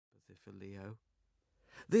for Leo.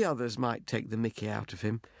 The others might take the mickey out of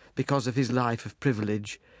him because of his life of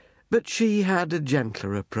privilege, but she had a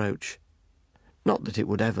gentler approach. Not that it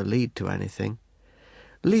would ever lead to anything.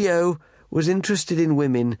 Leo was interested in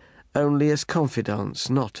women only as confidants,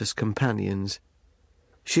 not as companions.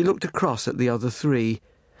 She looked across at the other three,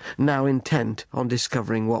 now intent on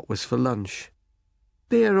discovering what was for lunch.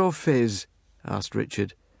 "Beer or fizz?" asked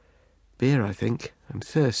Richard. "Beer, I think. I'm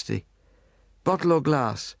thirsty." "Bottle or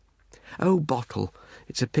glass?" "Oh, bottle.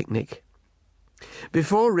 It's a picnic."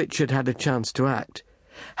 Before Richard had a chance to act,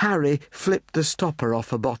 Harry flipped the stopper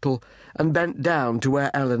off a bottle and bent down to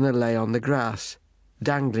where Eleanor lay on the grass,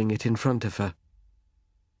 dangling it in front of her.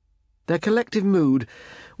 Their collective mood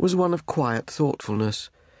was one of quiet thoughtfulness,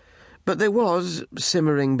 but there was,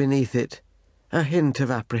 simmering beneath it, a hint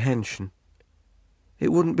of apprehension.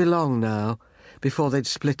 It wouldn't be long now before they'd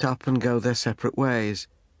split up and go their separate ways,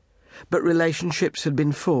 but relationships had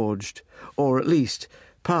been forged, or at least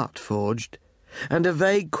part forged, and a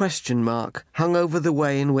vague question mark hung over the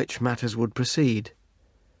way in which matters would proceed.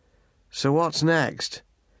 "So what's next?"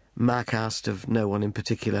 Mac asked of no one in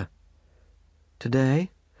particular.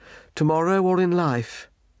 "Today? Tomorrow, or in life?"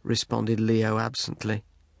 responded Leo absently.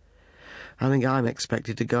 "I think I'm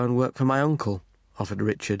expected to go and work for my uncle," offered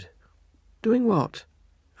Richard. "Doing what?"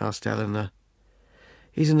 asked Eleanor.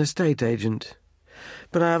 "He's an estate agent.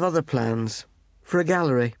 But I have other plans. For a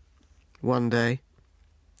gallery. One day."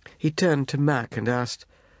 He turned to Mac and asked,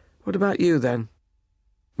 "What about you, then?"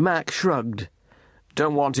 Mac shrugged.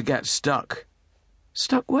 "Don't want to get stuck."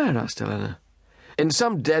 "Stuck where?" asked Eleanor. "In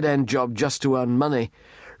some dead-end job just to earn money.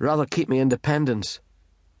 Rather keep me independence."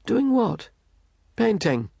 "Doing what?"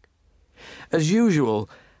 "Painting." As usual,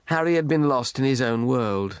 Harry had been lost in his own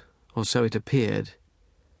world, or so it appeared.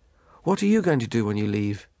 "What are you going to do when you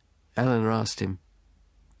leave?" Eleanor asked him.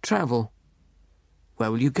 "Travel." "Where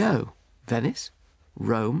will you go? Venice?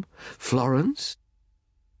 Rome? Florence?"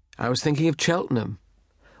 "I was thinking of Cheltenham."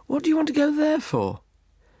 "What do you want to go there for?"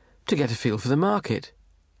 "To get a feel for the market."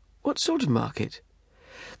 "What sort of market?"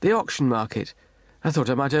 "The auction market. I thought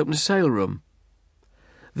I might open a sale room."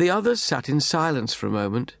 The others sat in silence for a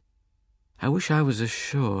moment. "I wish I was as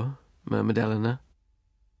sure," murmured Eleanor.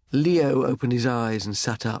 Leo opened his eyes and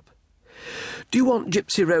sat up. "Do you want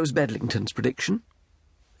Gypsy Rose Bedlington's prediction?"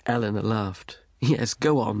 Eleanor laughed. "Yes,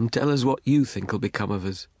 go on, tell us what you think will become of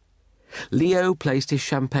us." Leo placed his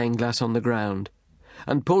champagne glass on the ground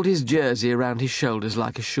and pulled his jersey around his shoulders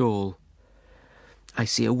like a shawl. "I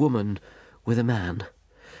see a woman with a man.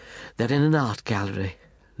 They're in an art gallery,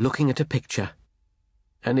 looking at a picture."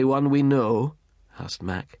 "Anyone we know?" asked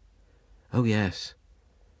Mac. "Oh, yes.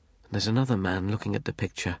 There's another man looking at the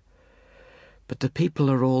picture. But the people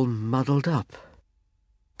are all muddled up.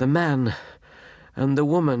 The man and the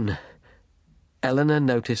woman." Eleanor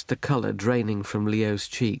noticed the colour draining from Leo's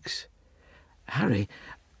cheeks. "Harry,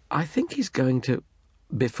 I think he's going to—"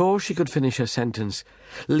 Before she could finish her sentence,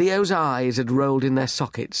 Leo's eyes had rolled in their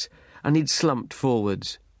sockets and he'd slumped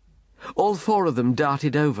forwards. All four of them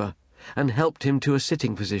darted over and helped him to a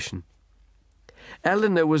sitting position.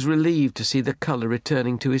 Eleanor was relieved to see the colour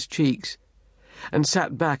returning to his cheeks and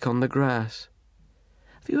sat back on the grass.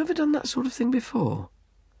 "Have you ever done that sort of thing before?"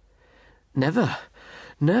 "Never.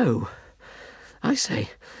 No. I say,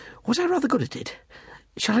 was I rather good at it?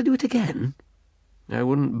 Shall I do it again?" "I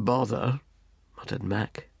wouldn't bother," muttered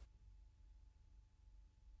Mac.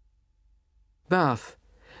 Bath,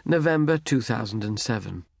 November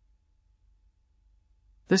 2007.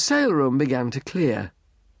 The sale room began to clear,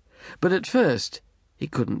 but at first he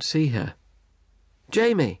couldn't see her.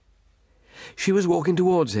 "Jamie!" She was walking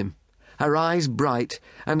towards him, her eyes bright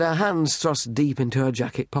and her hands thrust deep into her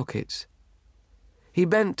jacket pockets. He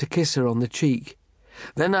bent to kiss her on the cheek,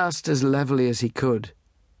 then asked as levelly as he could,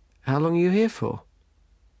 "How long are you here for?"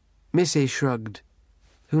 Missy shrugged.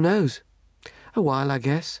 "Who knows? A while, I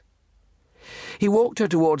guess." He walked her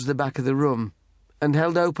towards the back of the room and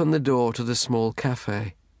held open the door to the small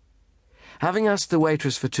cafe. Having asked the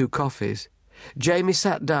waitress for 2 coffees, Jamie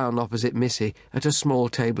sat down opposite Missy at a small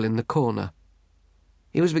table in the corner.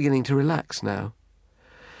 He was beginning to relax now.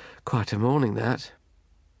 "Quite a morning, that."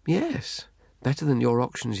 "Yes, better than your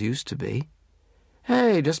auctions used to be."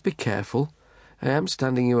 "Hey, just be careful. I am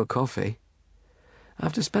standing you a coffee."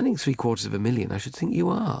 "After spending $750,000, I should think you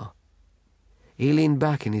are." He leaned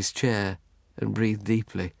back in his chair and breathed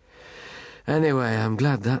deeply. "Anyway, I'm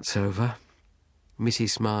glad that's over." Missy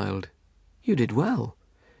smiled. "You did well.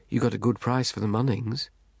 You got a good price for the Munnings."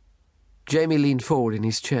 Jamie leaned forward in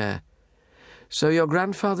his chair. "So your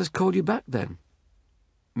grandfather's called you back, then?"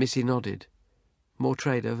 Missy nodded. "More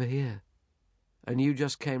trade over here. And you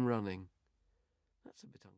just came running."